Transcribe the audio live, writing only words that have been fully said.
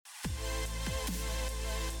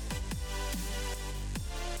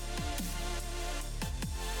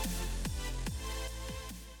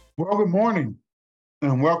Well, good morning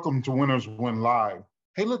and welcome to Winners Win Live.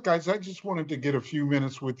 Hey, look, guys, I just wanted to get a few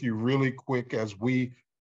minutes with you really quick as we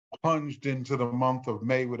plunged into the month of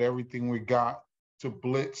May with everything we got to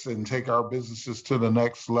blitz and take our businesses to the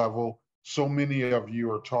next level. So many of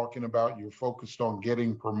you are talking about you're focused on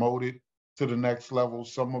getting promoted to the next level.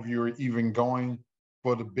 Some of you are even going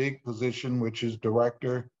for the big position, which is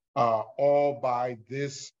director, all by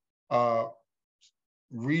this uh,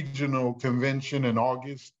 regional convention in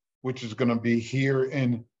August, which is going to be here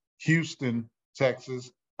in Houston,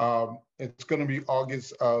 Texas. It's going to be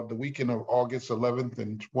the weekend of August 11th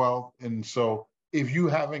and 12th. And so if you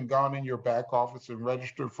haven't gone in your back office and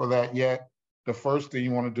registered for that yet, the first thing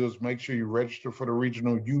you want to do is make sure you register for the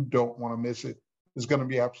regional. You don't want to miss it. It's going to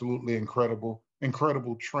be absolutely incredible,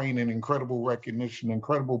 incredible training, incredible recognition,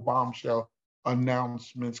 incredible bombshell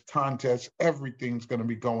announcements, contests, everything's going to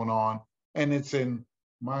be going on. And it's in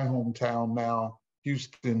my hometown now,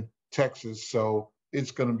 Houston, Texas. So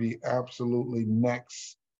it's going to be absolutely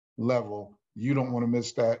next level. You don't want to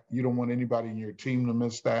miss that. You don't want anybody in your team to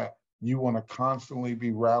miss that. You want to constantly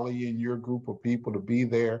be rallying your group of people to be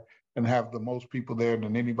there and have the most people there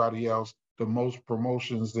than anybody else, the most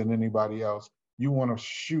promotions than anybody else. You want to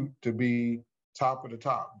shoot to be top of the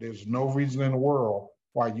top. There's no reason in the world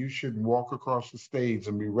why you shouldn't walk across the stage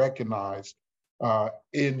and be recognized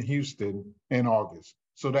in Houston in August.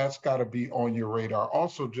 So that's got to be on your radar.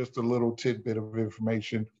 Also, just a little tidbit of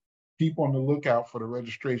information. Keep on the lookout for the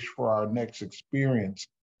registration for our next experience.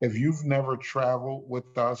 If you've never traveled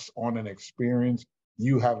with us on an experience,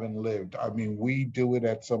 you haven't lived. I mean, we do it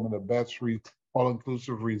at some of the best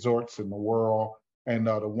all-inclusive resorts in the world. And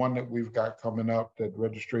the one that we've got coming up that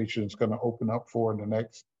registration is going to open up for in the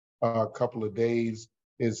next couple of days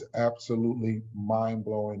is absolutely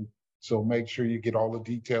mind-blowing. So make sure you get all the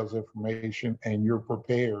details, information, and you're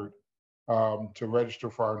prepared to register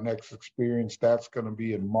for our next experience. That's going to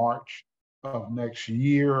be in March of next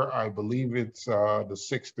year. I believe it's the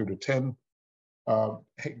 6th through the 10th.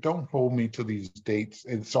 Hey, don't hold me to these dates.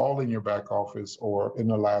 It's all in your back office or in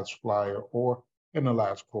the last flyer or in the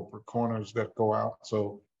last corporate corners that go out.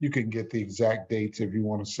 So you can get the exact dates if you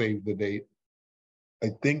want to save the date. I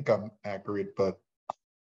think I'm accurate, but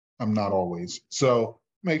I'm not always. So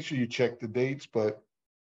make sure you check the dates, but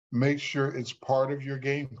make sure it's part of your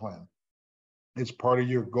game plan. It's part of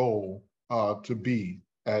your goal to be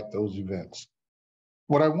at those events.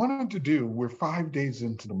 What I wanted to do, we're 5 days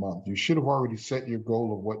into the month. You should have already set your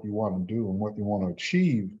goal of what you want to do and what you want to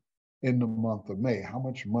achieve in the month of May. How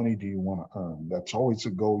much money do you want to earn? That's always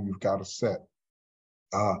a goal you've got to set.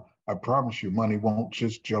 Uh, I promise you, money won't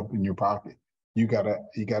just jump in your pocket. You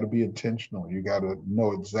gotta be intentional. You gotta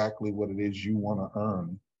know exactly what it is you want to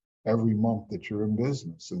earn every month that you're in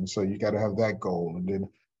business. And so you got to have that goal. And then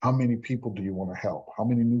how many people do you want to help? How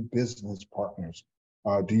many new business partners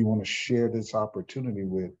do you want to share this opportunity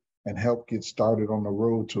with and help get started on the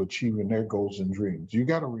road to achieving their goals and dreams? You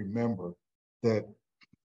got to remember that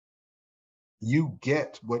you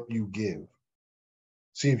get what you give.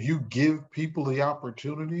 See, if you give people the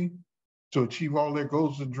opportunity to achieve all their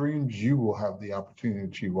goals and dreams, you will have the opportunity to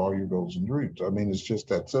achieve all your goals and dreams. I mean, it's just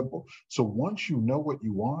that simple. So once you know what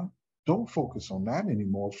you want, don't focus on that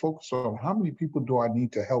anymore. Focus on how many people do I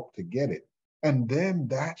need to help to get it? And then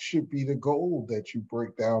that should be the goal that you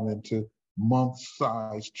break down into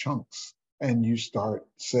month-sized chunks. And you start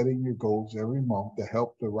setting your goals every month to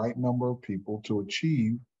help the right number of people to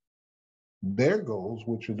achieve their goals,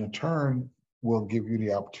 which in turn will give you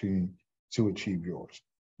the opportunity to achieve yours.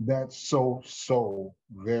 That's so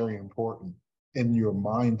very important in your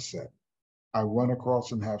mindset. I run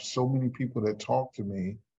across and have so many people that talk to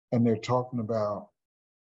me and they're talking about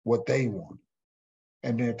what they want.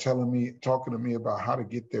 And they're talking to me about how to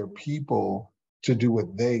get their people to do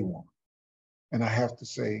what they want. And I have to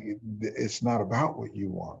say, it's not about what you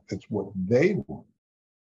want, it's what they want.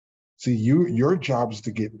 See, your job is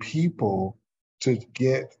to get people to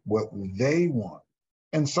get what they want.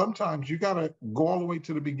 And sometimes you got to go all the way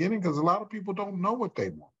to the beginning because a lot of people don't know what they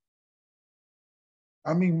want.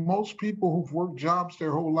 I mean, most people who've worked jobs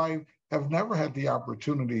their whole life have never had the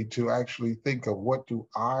opportunity to actually think of what do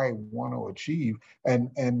I want to achieve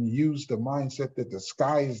and use the mindset that the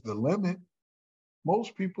sky is the limit.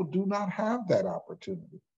 Most people do not have that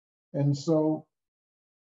opportunity. And so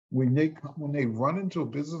when they run into a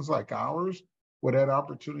business like ours, where that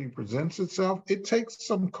opportunity presents itself, it takes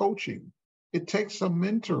some coaching, it takes some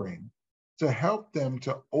mentoring to help them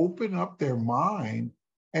to open up their mind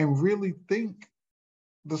and really think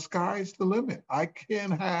the sky's the limit. I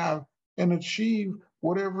can have and achieve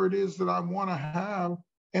whatever it is that I want to have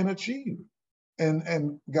and achieve.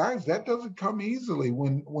 And guys, that doesn't come easily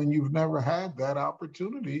when you've never had that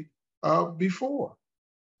opportunity before.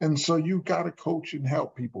 And so you've got to coach and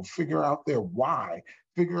help people figure out their why,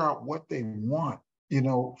 figure out what they want,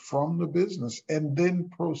 from the business, and then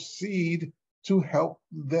proceed to help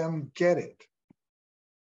them get it.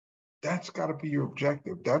 That's got to be your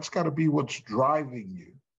objective. That's got to be what's driving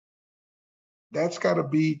you. That's got to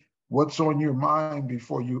be what's on your mind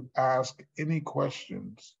before you ask any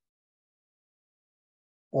questions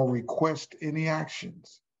or request any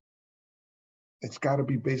actions. It's got to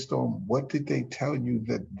be based on what did they tell you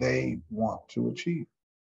that they want to achieve.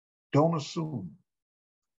 Don't assume.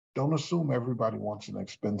 Don't assume everybody wants an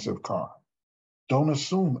expensive car. Don't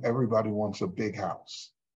assume everybody wants a big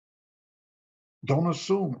house. Don't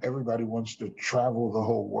assume everybody wants to travel the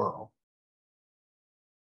whole world.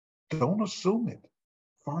 Don't assume it.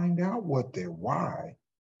 Find out what their why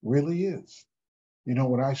really is.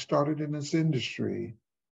 When I started in this industry,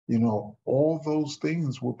 all those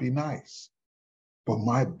things would be nice. But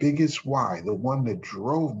my biggest why, the one that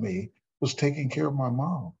drove me, was taking care of my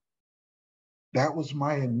mom. That was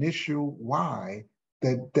my initial why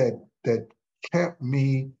that kept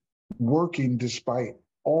me working despite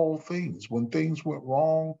all things. When things went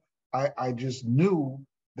wrong, I just knew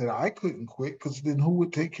that I couldn't quit, because then who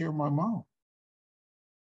would take care of my mom?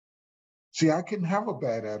 See, I couldn't have a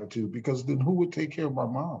bad attitude, because then who would take care of my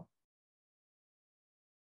mom?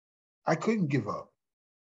 I couldn't give up,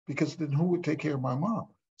 because then who would take care of my mom?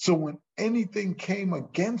 So when anything came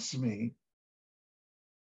against me,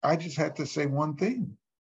 I just had to say one thing: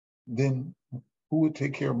 then who would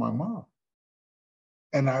take care of my mom?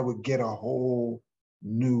 And I would get a whole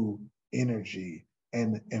new energy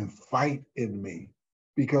and fight in me,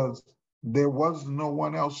 because there was no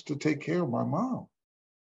one else to take care of my mom.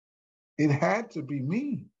 It had to be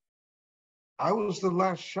me. I was the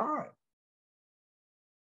last shot.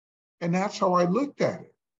 And that's how I looked at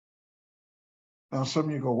it. Now, some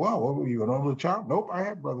of you go, wow, what were you, an only child? Nope, I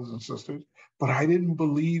had brothers and sisters, but I didn't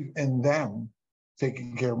believe in them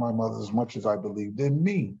taking care of my mother as much as I believed in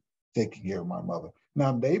me taking care of my mother.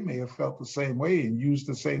 Now, they may have felt the same way and used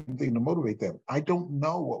the same thing to motivate them. I don't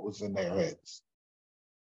know what was in their heads.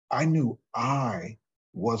 I knew I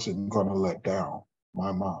wasn't going to let down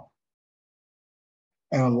my mom.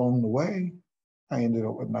 And along the way, I ended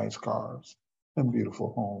up with nice cars and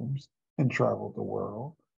beautiful homes and traveled the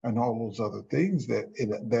world and all those other things that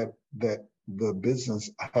the business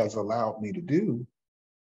has allowed me to do.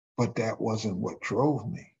 But that wasn't what drove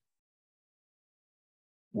me.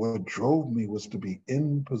 What drove me was to be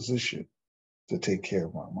in position to take care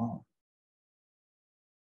of my mom.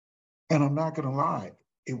 And I'm not going to lie,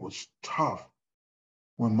 it was tough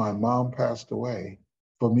when my mom passed away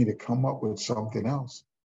for me to come up with something else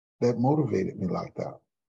that motivated me like that.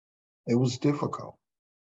 It was difficult.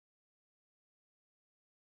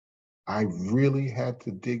 I really had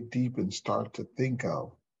to dig deep and start to think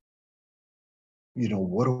of,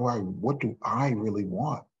 what do I really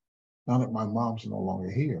want now that my mom's no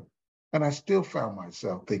longer here? And I still found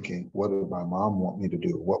myself thinking, what did my mom want me to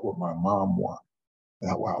do? What would my mom want?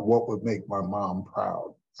 What would make my mom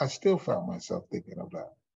proud? I still found myself thinking of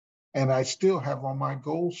that. And I still have on my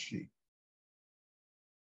goal sheet,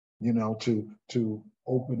 to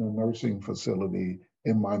open a nursing facility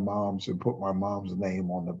in my mom's and put my mom's name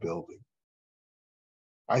on the building.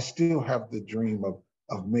 I still have the dream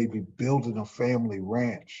of maybe building a family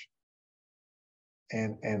ranch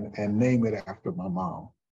and name it after my mom.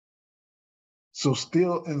 So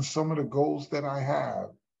still in some of the goals that I have,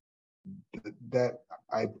 that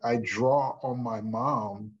I draw on my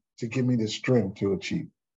mom to give me the strength to achieve.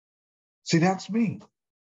 See, that's me.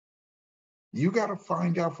 You got to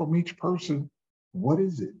find out from each person, what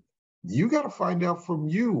is it? You got to find out from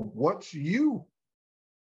you, what's you?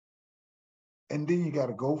 And then you got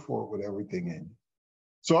to go for it with everything in you.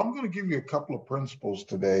 So I'm going to give you a couple of principles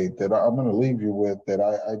today that I'm going to leave you with that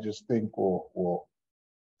I just think will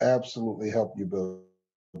absolutely help you build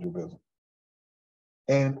your business.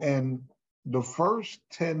 And the first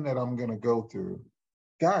 10 that I'm going to go through,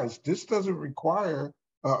 guys, this doesn't require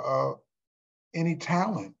any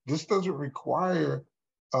talent. This doesn't require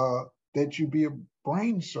that you be a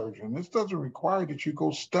brain surgeon. This doesn't require that you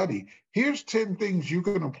go study. Here's 10 things you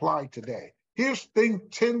can apply today. Here's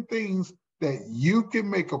 10 things that you can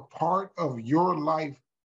make a part of your life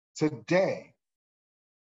today,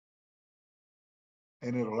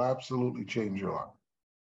 and it'll absolutely change your life.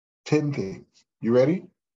 10 things. You ready?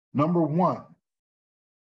 Number 1,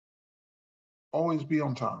 always be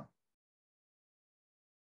on time.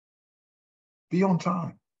 Be on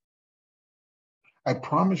time. I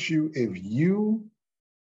promise you, if you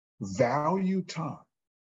Value time.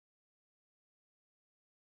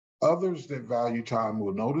 Others that value time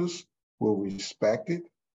will notice, will respect it,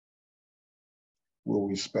 will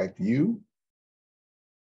respect you,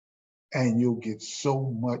 and you'll get so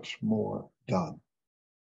much more done.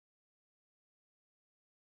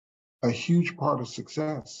 A huge part of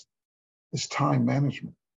success is time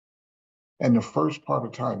management. And the first part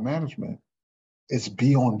of time management is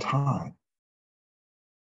be on time.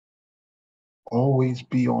 Always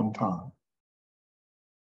be on time.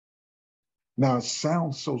 Now, it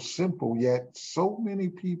sounds so simple, yet so many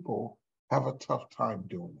people have a tough time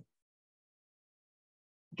doing it.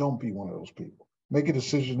 Don't be one of those people. Make a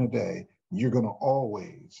decision today. You're going to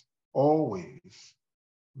always, always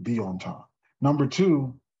be on time. Number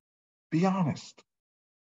two, be honest.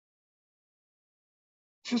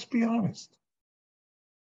 Just be honest.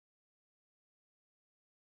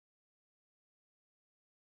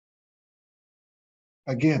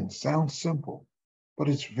 Again, sounds simple, but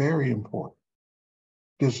it's very important.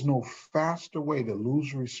 There's no faster way to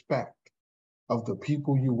lose respect of the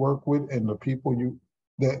people you work with and the people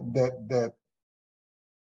that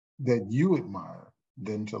you admire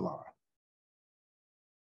than to lie,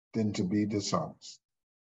 than to be dishonest.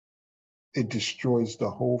 It destroys the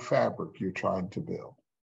whole fabric you're trying to build.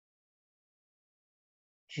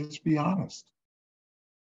 Just be honest.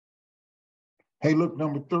 Hey, look,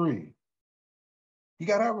 number three, you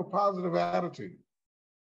got to have a positive attitude.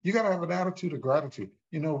 You got to have an attitude of gratitude.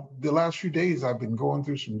 You know, the last few days I've been going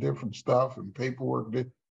through some different stuff and paperwork,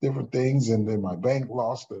 different things, and then my bank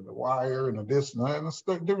lost the wire and this and that,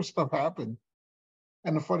 and different stuff happened.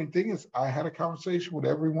 And the funny thing is, I had a conversation with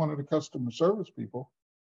every one of the customer service people,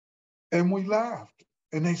 and we laughed.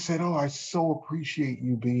 And they said, "Oh, I so appreciate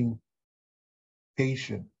you being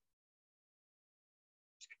patient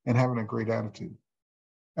and having a great attitude."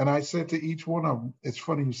 And I said to each one of them, it's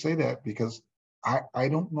funny you say that because I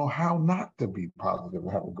don't know how not to be positive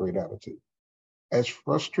and have a great attitude. As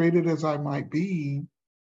frustrated as I might be,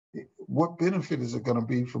 what benefit is it going to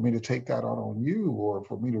be for me to take that out on you or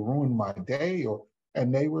for me to ruin my day?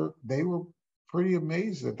 And they were pretty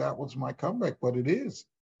amazed that that was my comeback, but it is.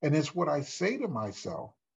 And it's what I say to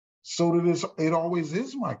myself so that it always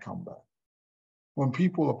is my comeback. When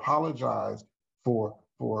people apologize for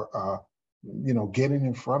getting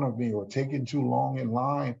in front of me or taking too long in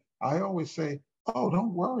line, I always say, "Oh,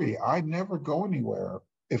 don't worry. I never go anywhere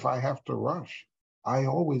if I have to rush. I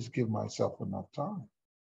always give myself enough time."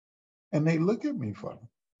 And they look at me funny.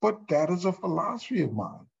 But that is a philosophy of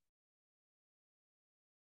mine.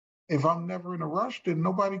 If I'm never in a rush, then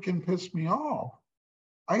nobody can piss me off.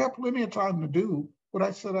 I got plenty of time to do what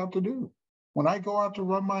I set out to do. When I go out to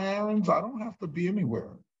run my errands, I don't have to be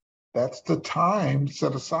anywhere. That's the time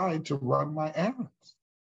set aside to run my errands.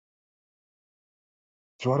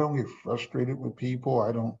 So I don't get frustrated with people.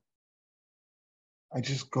 I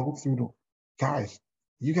just go through guys,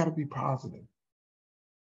 you got to be positive.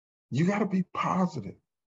 You got to be positive.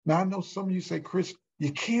 Now, I know some of you say, "Chris,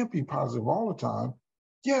 you can't be positive all the time."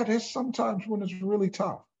 Yeah, there's sometimes when it's really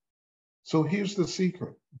tough. So here's the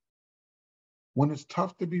secret. When it's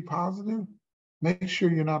tough to be positive, make sure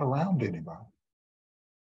you're not around anybody.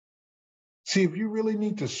 See, if you really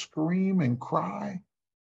need to scream and cry,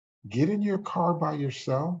 get in your car by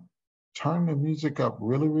yourself, turn the music up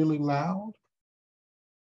really, really loud,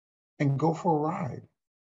 and go for a ride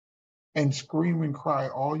and scream and cry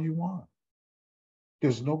all you want.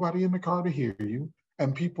 There's nobody in the car to hear you,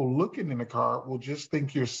 and people looking in the car will just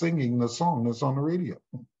think you're singing the song that's on the radio.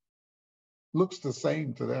 Looks the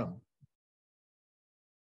same to them.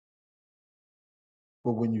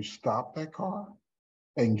 But when you stop that car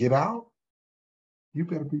and get out, you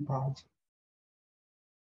better be positive.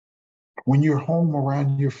 When you're home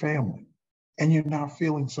around your family and you're not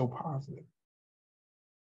feeling so positive,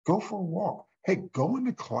 go for a walk. Hey, go in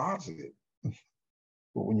the closet. But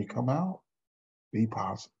when you come out, be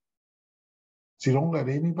positive. See, don't let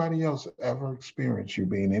anybody else ever experience you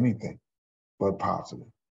being anything but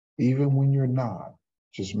positive. Even when you're not,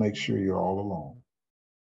 just make sure you're all alone.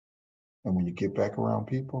 And when you get back around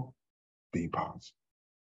people, be positive.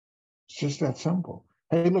 It's just that simple.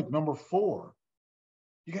 Hey, look, number 4,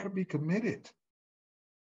 you got to be committed.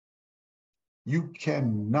 You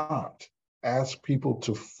cannot ask people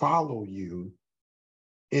to follow you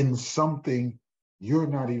in something you're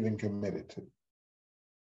not even committed to.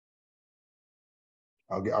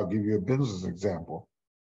 I'll give you a business example.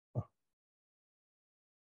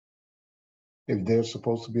 If there's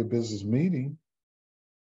supposed to be a business meeting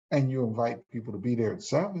and you invite people to be there at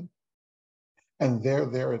 7, and they're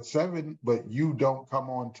there at 7, but you don't come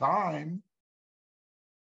on time,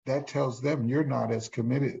 that tells them you're not as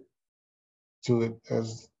committed to it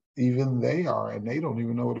as even they are, and they don't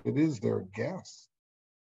even know what it is. They're a guest.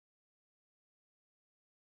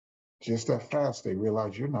 Just that fast, they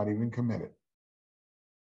realize you're not even committed.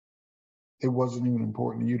 It wasn't even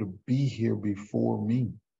important to you to be here before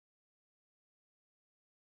me.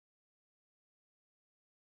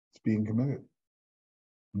 It's being committed,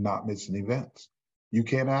 not missing events. You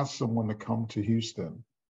can't ask someone to come to Houston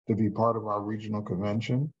to be part of our regional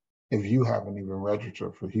convention if you haven't even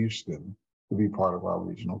registered for Houston to be part of our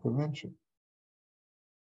regional convention.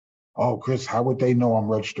 Oh, Chris, how would they know I'm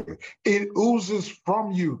registered? It oozes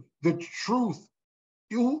from you. The truth,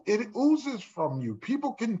 it oozes from you.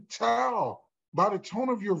 People can tell by the tone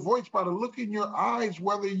of your voice, by the look in your eyes,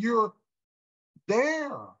 whether you're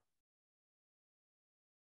there.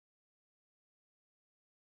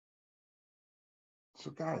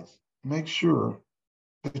 So guys, make sure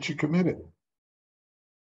that you're committed.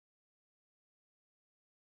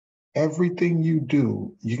 Everything you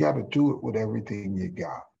do, you got to do it with everything you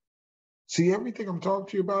got. See, everything I'm talking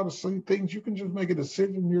to you about is some things you can just make a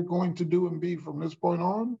decision you're going to do and be from this point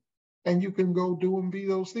on, and you can go do and be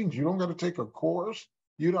those things. You don't got to take a course.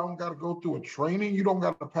 You don't got to go through a training. You don't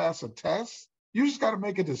got to pass a test. You just got to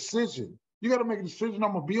make a decision. You got to make a decision.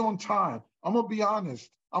 I'm going to be on time. I'm going to be honest.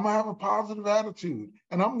 I'm going to have a positive attitude,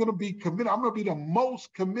 and I'm going to be committed. I'm going to be the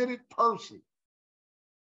most committed person,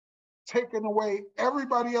 taking away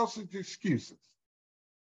everybody else's excuses.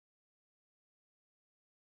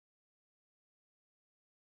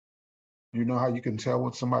 You know how you can tell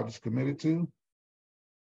what somebody's committed to?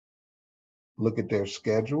 Look at their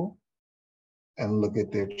schedule and look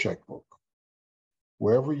at their checkbook.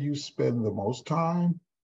 Wherever you spend the most time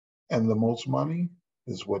and the most money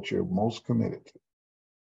is what you're most committed to.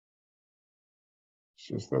 It's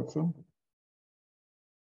just that simple.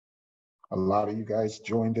 A lot of you guys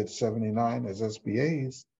joined at 79 as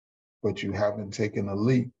SBAs, but you haven't taken a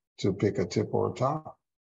leap to pick a tip or a top.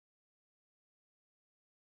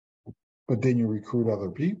 But then you recruit other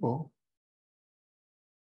people,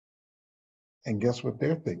 and guess what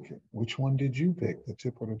they're thinking? Which one did you pick, the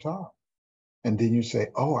tip or the top? And then you say,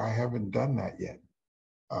 oh, I haven't done that yet.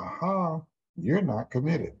 Aha, you're not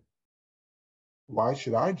committed. Why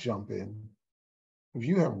should I jump in if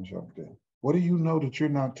you haven't jumped in? What do you know that you're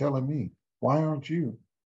not telling me? Why aren't you?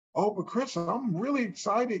 Oh, but Chris, I'm really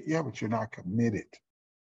excited. Yeah, but you're not committed.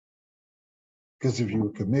 Because if you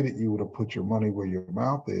were committed, you would have put your money where your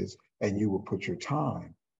mouth is, and you would put your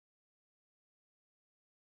time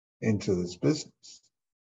into this business.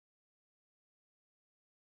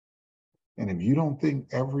 And if you don't think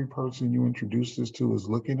every person you introduce this to is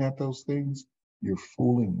looking at those things, you're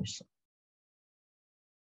fooling yourself.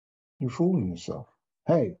 You're fooling yourself.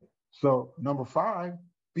 Hey, so number 5,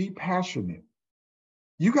 be passionate.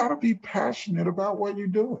 You got to be passionate about what you're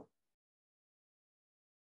doing.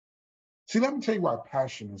 See, let me tell you why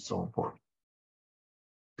passion is so important.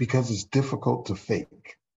 Because it's difficult to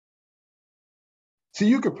fake. See,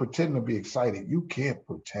 you can pretend to be excited. You can't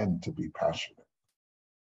pretend to be passionate.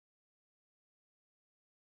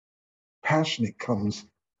 Passionate comes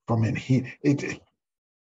from in here. It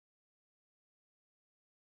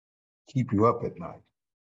keep you up at night.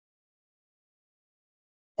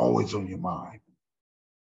 Always on your mind.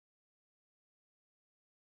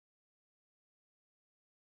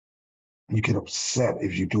 You get upset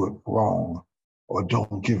if you do it wrong or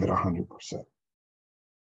don't give it 100%.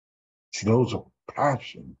 See, those are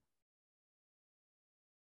passionate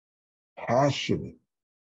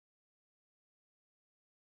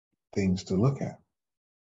things to look at.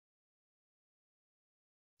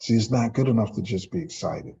 See, it's not good enough to just be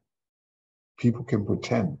excited. People can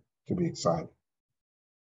pretend to be excited,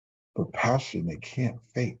 but passion, they can't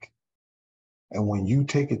fake. And when you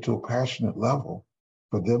take it to a passionate level,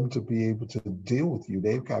 for them to be able to deal with you,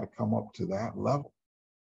 they've got to come up to that level.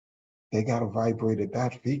 They got to vibrate at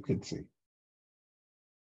that frequency.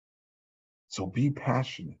 So be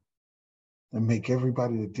passionate and make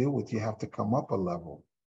everybody to deal with you have to come up a level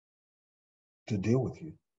to deal with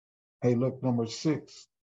you. Hey, look, number 6,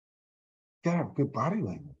 you got to have good body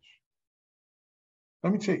language.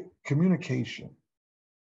 Let me tell you, communication.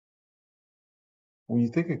 When you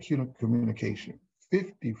think of communication,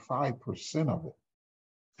 55% of it,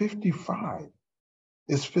 55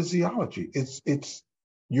 is physiology. It's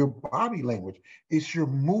your body language. It's your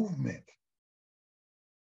movement.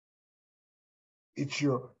 It's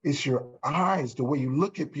your eyes, the way you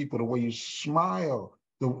look at people, the way you smile,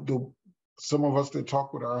 some of us that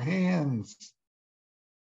talk with our hands.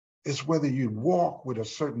 It's whether you walk with a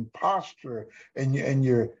certain posture and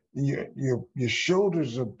your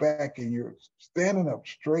shoulders are back and you're standing up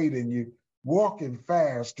straight and you're walking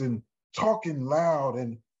fast and talking loud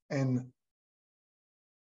and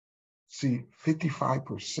see,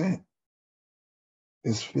 55%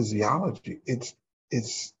 is physiology.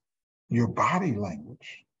 It's your body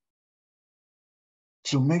language.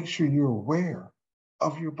 So make sure you're aware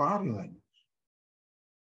of your body language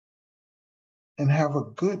and have a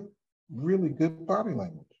good, really good body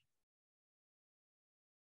language.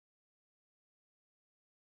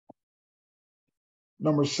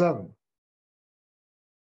 Number 7,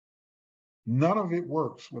 none of it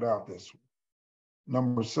works without this one.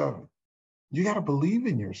 Number 7, you got to believe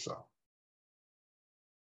in yourself.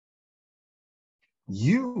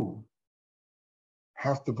 You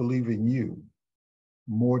have to believe in you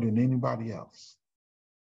more than anybody else.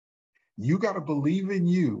 You got to believe in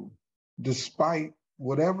you despite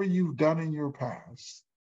whatever you've done in your past,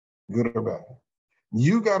 good or bad.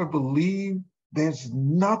 You got to believe there's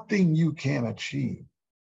nothing you can't achieve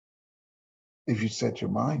if you set your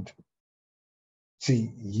mind to it.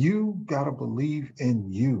 See, you got to believe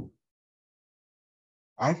in you.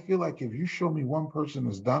 I feel like if you show me one person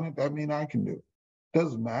has done it, that means I can do it.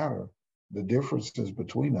 Doesn't matter the differences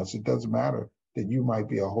between us. It doesn't matter that you might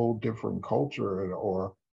be a whole different culture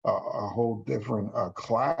or a whole different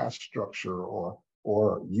class structure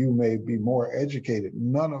or you may be more educated.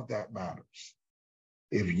 None of that matters.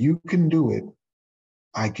 If you can do it,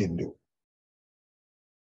 I can do it.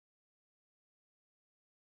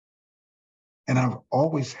 And I've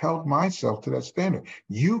always held myself to that standard.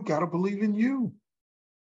 You got to believe in you.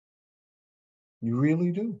 You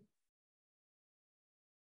really do.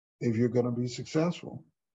 If you're going to be successful.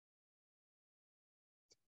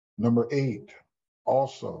 Number 8,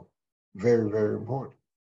 also very, very important.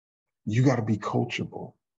 You got to be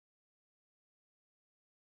coachable.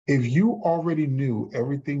 If you already knew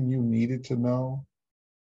everything you needed to know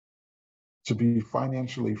to be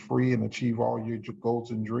financially free and achieve all your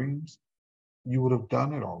goals and dreams, you would have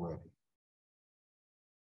done it already.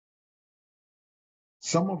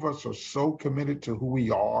 Some of us are so committed to who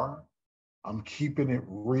we are. I'm keeping it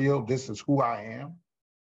real. This is who I am.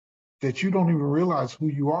 That you don't even realize who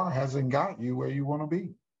you are hasn't got you where you want to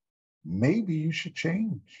be. Maybe you should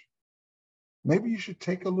change. Maybe you should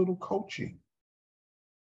take a little coaching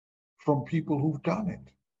from people who've done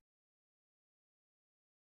it.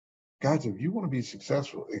 Guys, if you want to be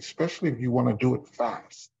successful, especially if you want to do it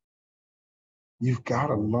fast, you've got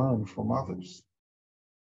to learn from others.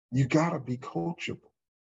 You got to be coachable.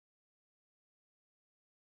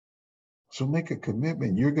 So make a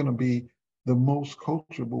commitment. You're going to be the most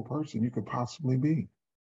coachable person you could possibly be.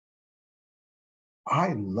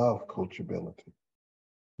 I love coachability.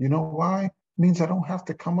 You know why? It means I don't have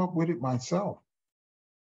to come up with it myself.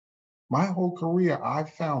 My whole career, I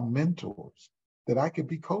found mentors that I could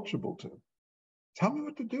be coachable to. Tell me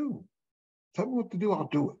what to do. Tell me what to do, I'll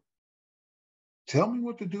do it. Tell me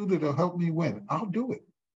what to do that'll help me win. I'll do it.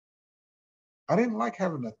 I didn't like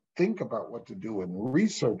having to think about what to do and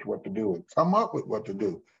research what to do and come up with what to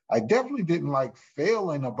do. I definitely didn't like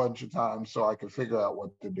failing a bunch of times so I could figure out what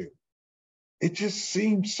to do. It just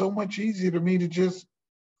seemed so much easier to me to just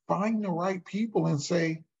find the right people and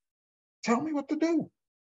say, tell me what to do.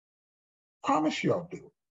 Promise you I'll do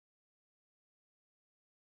it.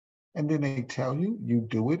 And then they tell you, you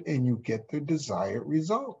do it and you get the desired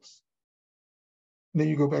results. And then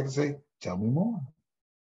you go back and say, tell me more.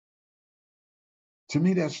 To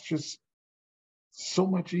me, that's just so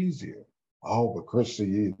much easier. Oh, but Christy,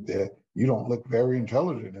 you don't look very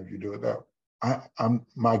intelligent if you do it that way.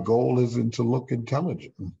 My goal isn't to look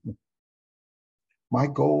intelligent. My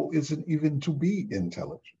goal isn't even to be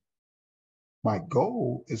intelligent. My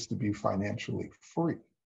goal is to be financially free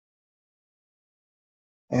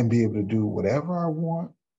and be able to do whatever I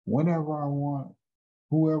want, whenever I want,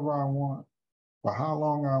 whoever I want, for how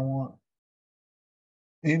long I want,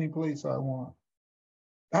 any place I want.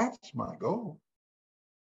 That's my goal.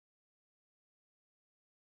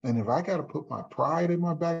 And if I got to put my pride in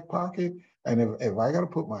my back pocket, and if I got to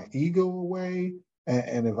put my ego away,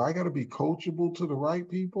 and if I got to be coachable to the right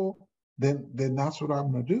people, then that's what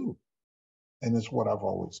I'm going to do. And it's what I've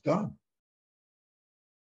always done.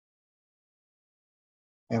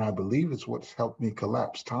 And I believe it's what's helped me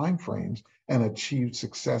collapse timeframes and achieve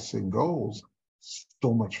success and goals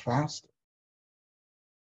so much faster.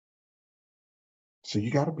 So you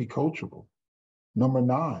got to be coachable. Number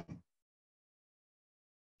 9,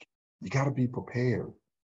 you got to be prepared.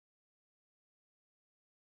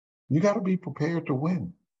 You got to be prepared to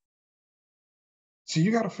win. So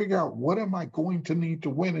you got to figure out, what am I going to need to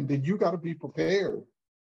win? And then you got to be prepared.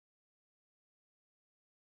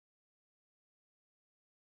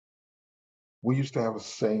 We used to have a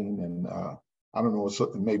saying in I don't know,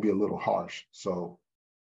 it may be a little harsh. So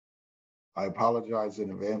I apologize in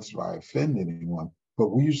advance if I offend anyone. But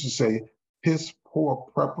we used to say piss poor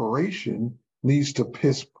preparation leads to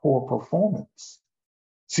piss poor performance.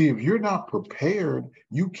 See, if you're not prepared,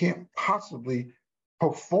 you can't possibly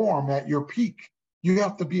perform at your peak. You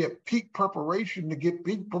have to be at peak preparation to get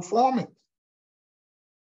peak performance.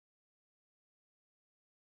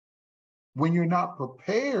 When you're not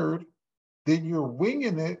prepared, then you're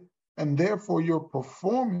winging it, and therefore your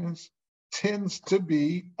performance tends to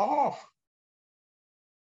be off.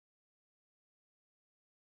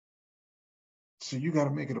 So you got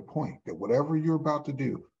to make it a point that whatever you're about to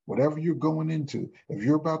do, whatever you're going into, if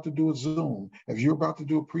you're about to do a Zoom, if you're about to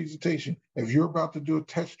do a presentation, if you're about to do a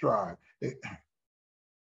test drive,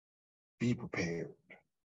 be prepared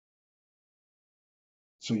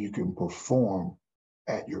so you can perform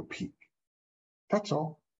at your peak. That's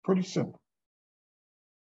all. Pretty simple.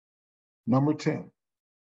 Number 10.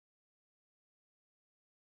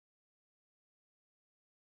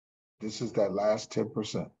 This is that last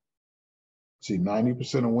 10%. See,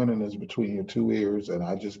 90% of winning is between your two ears, and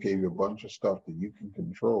I just gave you a bunch of stuff that you can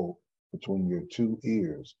control between your two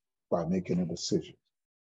ears by making a decision.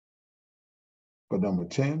 But number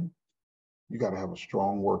 10, you got to have a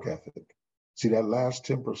strong work ethic. See, that last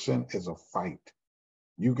 10% is a fight.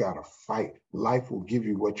 You got to fight. Life will give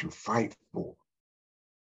you what you fight for.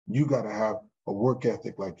 You got to have a work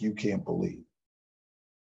ethic like you can't believe.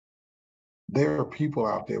 There are people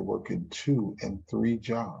out there working 2 and 3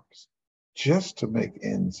 jobs just to make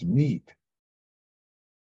ends meet.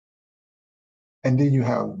 And then you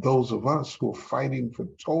have those of us who are fighting for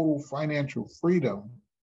total financial freedom,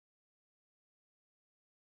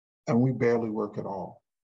 and we barely work at all.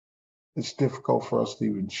 It's difficult for us to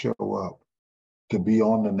even show up, to be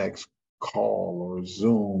on the next call or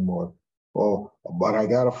Zoom but I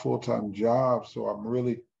got a full-time job,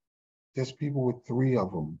 so there's people with 3 of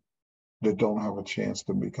them that don't have a chance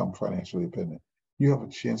to become financially independent. You have a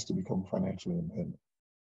chance to become financially independent.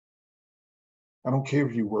 I don't care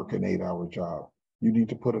if you work an 8-hour job. You need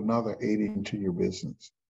to put another 8 into your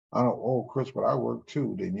business. Chris, but I work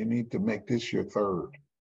 2. Then you need to make this your 3rd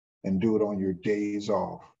and do it on your days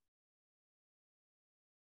off.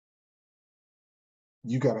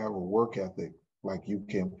 You got to have a work ethic like you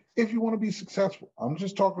can, if you want to be successful. I'm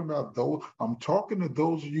just talking about those. I'm talking to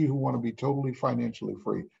those of you who want to be totally financially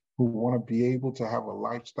free, who want to be able to have a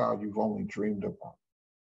lifestyle you've only dreamed about.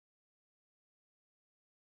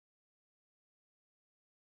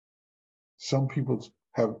 Some people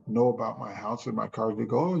know about my house and my cars. They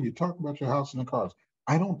go, oh, you talk about your house and the cars.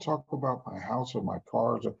 I don't talk about my house or my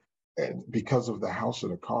cars because of the house or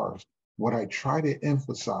the cars. What I try to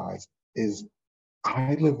emphasize is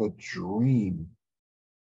I live a dream.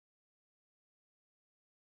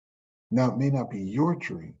 Now, it may not be your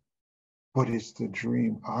dream, but it's the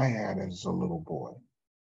dream I had as a little boy.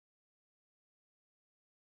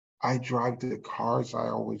 I drive the cars I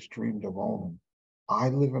always dreamed of owning. I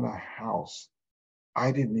live in a house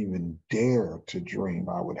I didn't even dare to dream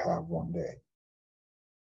I would have one day.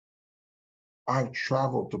 I've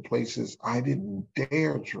traveled to places I didn't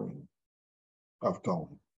dare dream of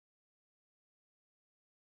going.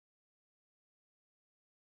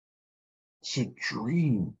 It's a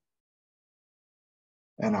dream.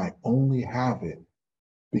 And I only have it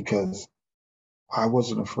because I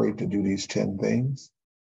wasn't afraid to do these 10 things,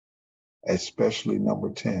 especially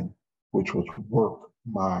number 10, which was work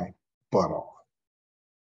my butt off.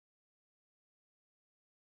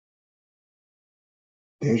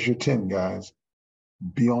 There's your 10, guys.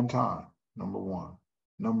 Be on time, number 1.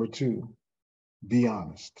 Number 2, be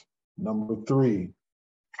honest. Number 3,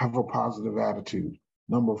 have a positive attitude.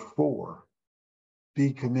 Number 4,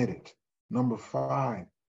 be committed. Number 5,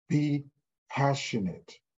 be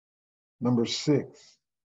passionate. Number 6,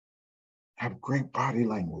 have great body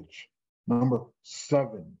language. Number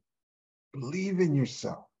 7, believe in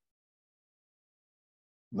yourself.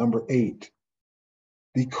 Number 8,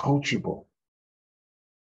 be coachable.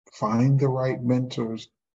 Find the right mentors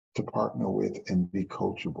to partner with and be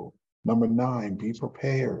coachable. Number 9, be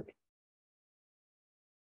prepared.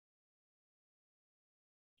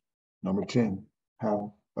 Number 10,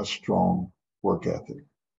 have a strong work ethic.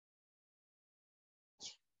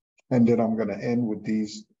 And then I'm going to end with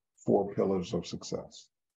these 4 pillars of success.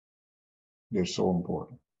 They're so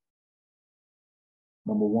important.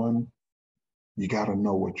 Number 1, you got to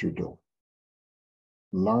know what you're doing.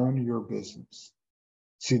 Learn your business.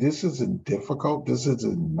 See, this isn't difficult. This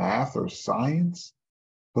isn't math or science,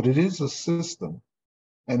 but it is a system.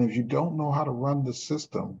 And if you don't know how to run the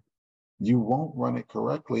system, you won't run it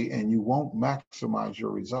correctly and you won't maximize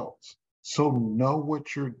your results. So know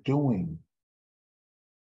what you're doing.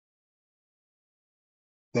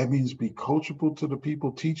 That means be coachable to the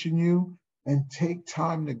people teaching you and take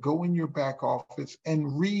time to go in your back office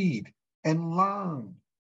and read and learn.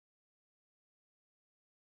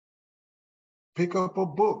 Pick up a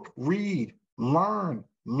book, read, learn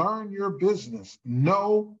your business,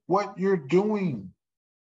 know what you're doing.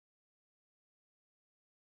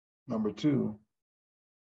 Number two,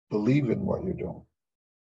 believe in what you're doing.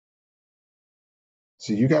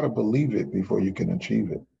 See, you got to believe it before you can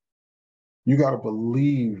achieve it. You got to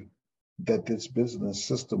believe that this business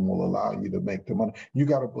system will allow you to make the money. You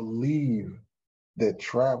got to believe that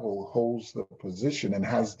travel holds the position and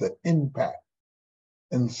has the impact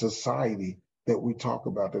in society that we talk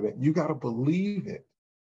about today. You got to believe it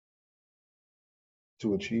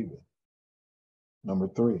to achieve it. Number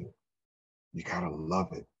three, you got to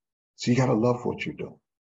love it. So you got to love what you're doing.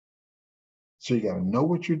 So you got to know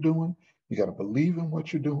what you're doing. You got to believe in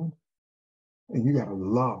what you're doing. And you got to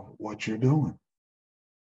love what you're doing.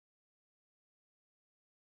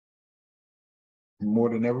 More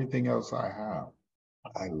than everything else I have,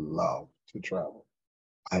 I love to travel.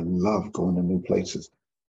 I love going to new places.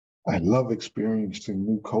 I love experiencing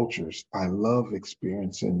new cultures. I love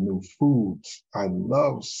experiencing new foods. I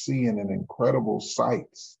love seeing an incredible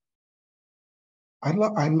sights. I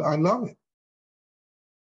love it.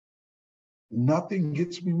 Nothing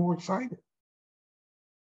gets me more excited.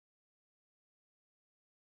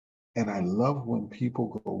 And I love when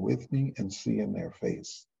people go with me and see in their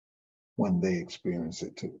face when they experience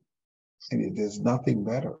it too. And there's nothing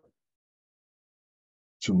better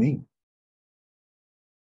to me.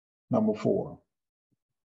 Number four,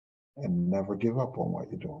 and never give up on what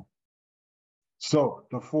you're doing. So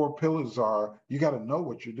the four pillars are, you got to know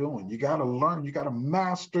what you're doing. You got to learn. You got to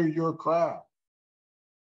master your craft.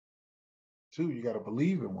 Two, you got to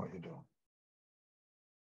believe in what you're doing.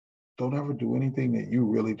 Don't ever do anything that you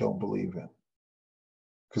really don't believe in,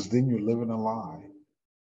 because then you're living a lie.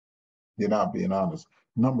 You're not being honest.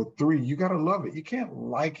 Number three, you got to love it. You can't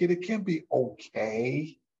like it. It can't be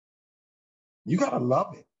okay. You got to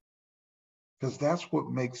love it, because that's what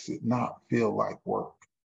makes it not feel like work.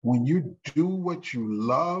 When you do what you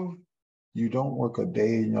love, you don't work a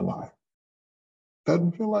day in your life.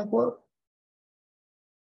 Doesn't feel like work.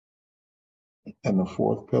 And the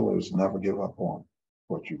fourth pillar is never give up on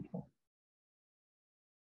what you do.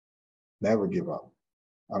 Never give up.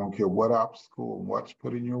 I don't care what obstacle and what's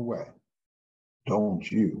put in your way. Don't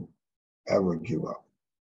you ever give up.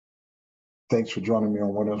 Thanks for joining me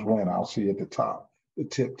on Winners Win. I'll see you at the top, the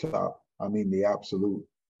tip top. I mean the absolute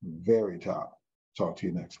very top. Talk to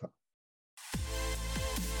you next time.